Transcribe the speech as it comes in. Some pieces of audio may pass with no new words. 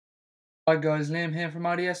Hi guys, Liam here from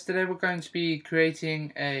iOS. Today we're going to be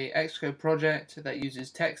creating a Xcode project that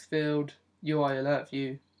uses text field, UI alert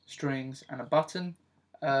view, strings and a button.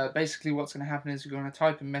 Basically what's going to happen is we're going to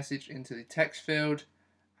type a message into the text field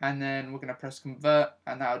and then we're going to press convert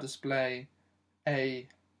and that will display a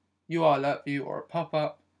UI alert view or a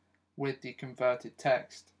pop-up with the converted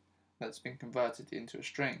text that's been converted into a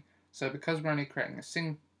string. So because we're only creating a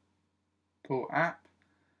simple app,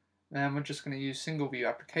 then we're just going to use single view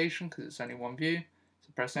application because it's only one view.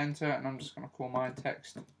 So press enter and I'm just going to call mine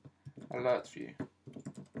text alert view.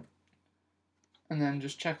 And then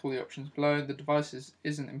just check all the options below. The device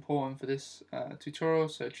isn't important for this tutorial,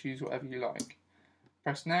 so choose whatever you like.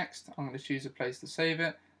 Press next. I'm going to choose a place to save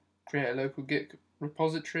it. Create a local Git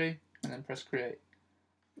repository and then press create.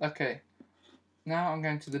 Okay, now I'm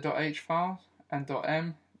going to the .h file and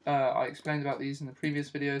 .m. I explained about these in the previous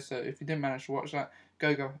video, so if you didn't manage to watch that,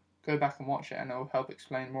 go back and watch it and it will help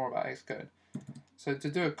explain more about Xcode. So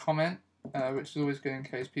to do a comment, which is always good in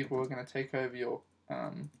case people are going to take over your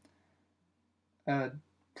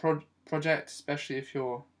project, especially if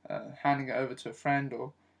you're handing it over to a friend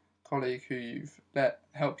or colleague who you've let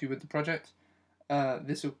help you with the project.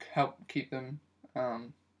 This will help keep them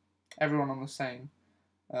everyone on the same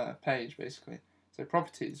page basically. So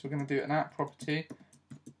properties, we're going to do an app property,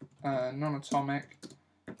 non-atomic,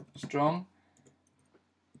 strong,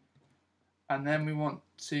 and then we want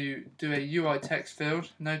to do a UI text field.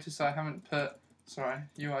 Notice I haven't put,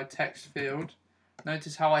 UI text field.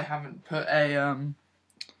 Notice how I haven't put a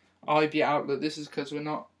IB outlet. This is because we're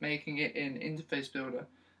not making it in Interface Builder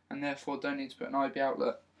and therefore don't need to put an IB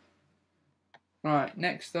outlet. Right,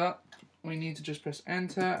 next up we need to just press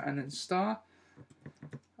enter and then star.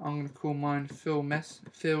 I'm going to call mine field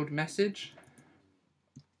message,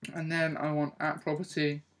 and then I want app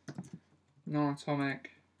property, non-atomic,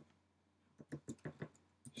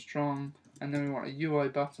 strong, and then we want a UI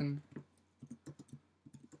button,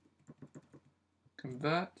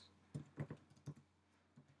 convert.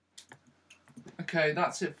 Okay,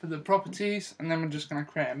 that's it for the properties, and then we're just going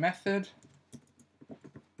to create a method.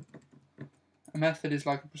 A method is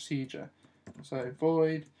like a procedure, so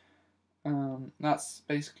void, that's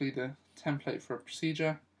basically the template for a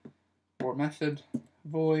procedure or a method,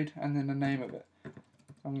 void, and then the name of it.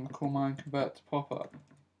 I'm going to call mine convert to popup,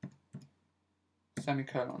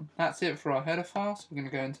 semicolon. That's it for our header file, so we're going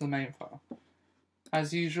to go into the main file.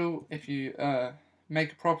 As usual, if you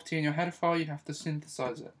make a property in your header file, you have to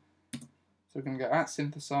synthesize it. So we're going to go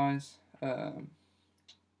synthesize,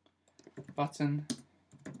 button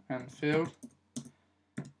and field.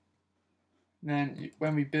 Then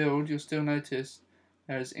when we build, you'll still notice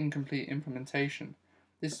there is incomplete implementation.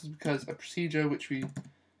 This is because a procedure which we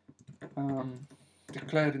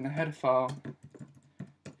declared in the header file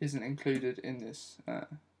isn't included in this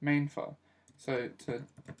main file. So to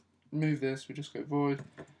move this, we just go void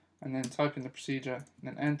and then type in the procedure,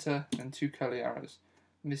 and then enter, then 2 curly arrows.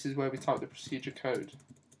 And this is where we type the procedure code.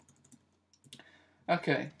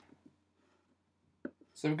 Okay,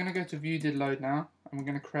 so we're going to go to view did load now, and we're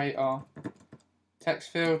going to create our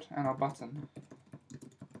text field and our button. So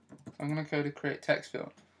I'm going to go to create text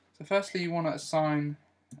field. So firstly, you want to assign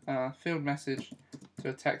field message to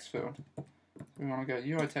a text field. So we want to go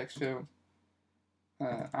UI text field,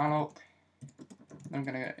 alloc. Then I'm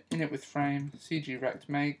going to go init with frame, cg rect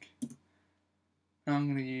make, and I'm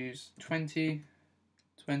going to use 20,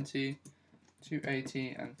 20,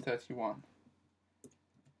 280, and 31.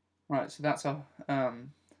 Right, so that's our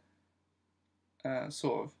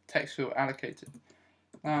sort of text field allocated.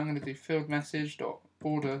 Now I'm going to do field message dot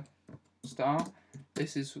border star.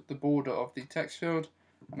 This is the border of the text field,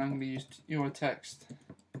 and I'm going to use UI text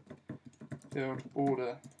field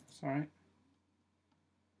border.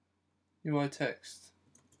 UI text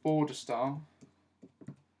border style.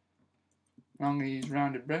 And I'm going to use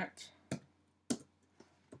rounded rect.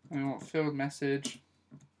 And we want field message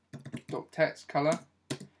dot text color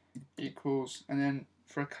equals, and then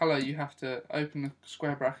for a color you have to open the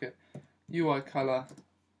square bracket, UI color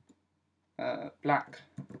black,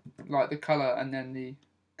 like the color and then the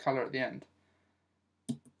color at the end.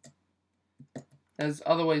 There's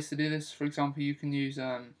other ways to do this. For example, you can use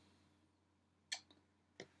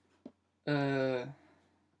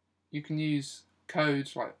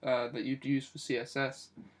codes like that you'd use for CSS,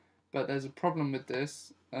 but there's a problem with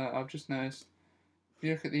this. I've just noticed. If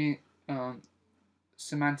you look at the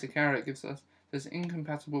semantic error it gives us, there's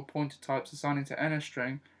incompatible pointer types assigning to NS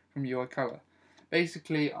string from UI color.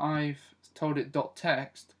 Basically, I've told it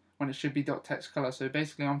 .text when it should be .text color. So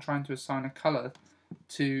basically, I'm trying to assign a color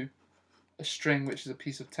to a string which is a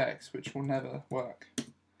piece of text, which will never work.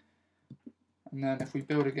 And then if we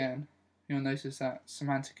build again, you'll notice that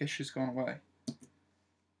semantic issue's gone away.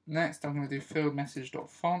 Next, I'm going to do field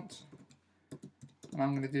message.font, and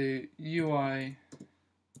I'm going to do UI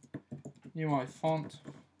font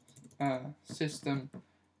system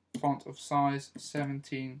font of size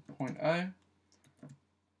 17.0.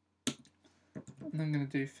 And I'm going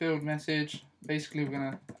to do field message. Basically, we're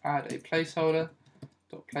going to add a placeholder.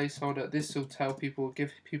 Placeholder. This will tell people,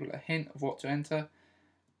 give people a hint of what to enter.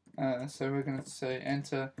 So we're going to say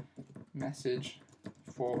enter message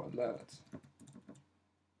for alert.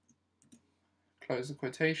 Close the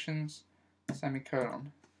quotations.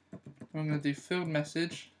 Semicolon. I'm going to do field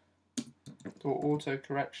message auto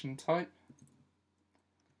correction type.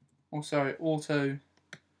 Or sorry, auto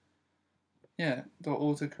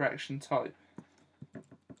correction type.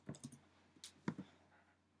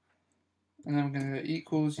 And then we're going to go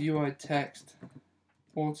equals UI text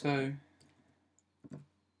auto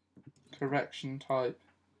correction type.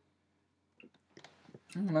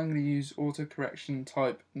 And I'm going to use auto correction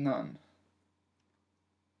type none.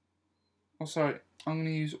 Oh, sorry, I'm going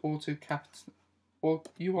to use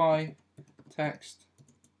UI text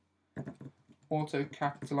auto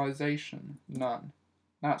capitalization none.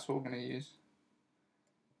 That's what we're going to use.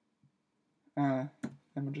 Then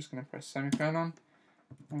we're just going to press semicolon.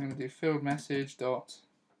 I'm going to do field message dot.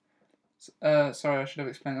 Sorry, I should have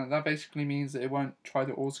explained that. That basically means that it won't try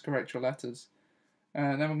to autocorrect your letters.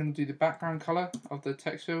 Then we're going to do the background color of the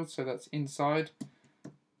text field, so that's inside.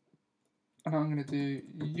 And I'm going to do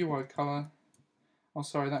UI color. Oh,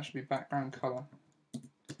 sorry, that should be background color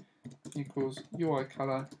equals UI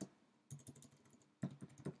color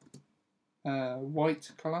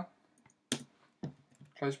white color.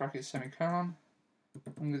 Close bracket semicolon.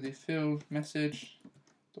 I'm going to do field message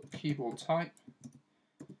keyboard type,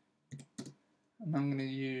 and I'm going to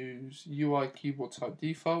use UI keyboard type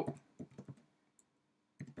default.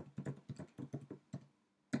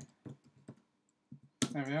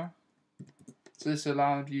 There we are. So this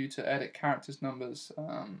allowed you to edit characters, numbers,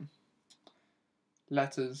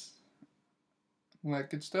 letters, all that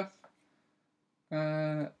good stuff.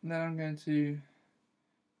 Then I'm going to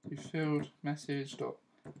do field message dot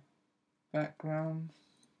background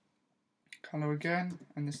color again,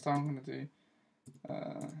 and this time I'm going to do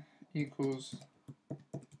equals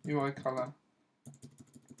UI color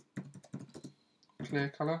clear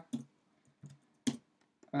color.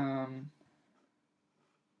 And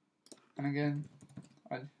again,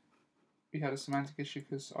 we had a semantic issue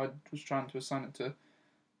because I was trying to assign it to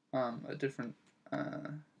a different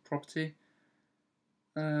property.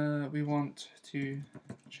 We want to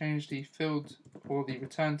change the field or the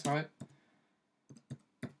return type.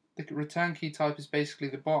 The return key type is basically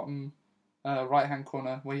the bottom right hand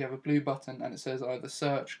corner where you have a blue button and it says either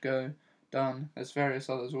search, go, done. There's various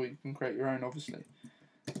others, or you can create your own obviously.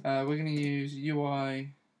 We're going to use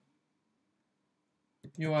UI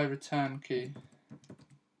return key,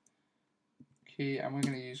 and we're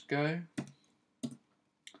going to use go.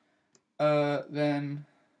 Then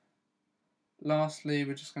lastly,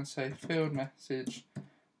 we're just going to say field message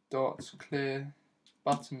dot clear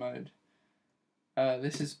button mode.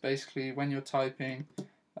 This is basically when you're typing,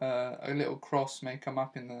 a little cross may come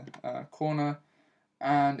up in the corner,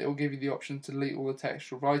 and it will give you the option to delete all the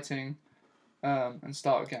text you're writing and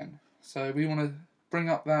start again. So we want to bring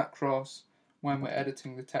up that cross when we're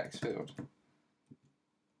editing the text field.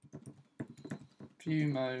 View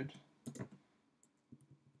mode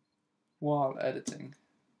while editing.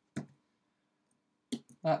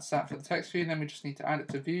 That's that for the text view. Then we just need to add it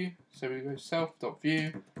to view. So we go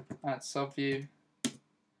self.view, add subview,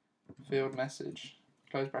 field message,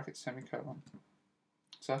 close bracket, semicolon.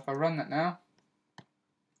 So if I run that now,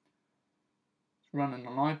 it's running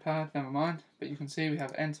on iPad, never mind, but you can see we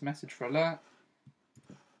have enter message for alert.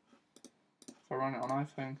 If I run it on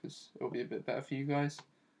iPhone, because it'll be a bit better for you guys.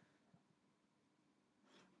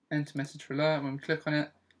 Enter message for alert. When we click on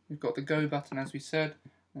it, we've got the go button as we said,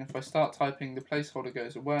 and if I start typing, the placeholder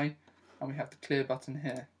goes away, and we have the clear button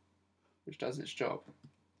here, which does its job.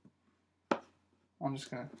 I'm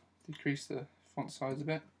just going to decrease the font size a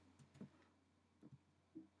bit.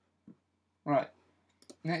 Right,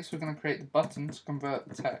 next we're going to create the button to convert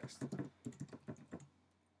the text.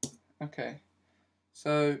 Okay,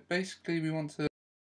 so basically we want to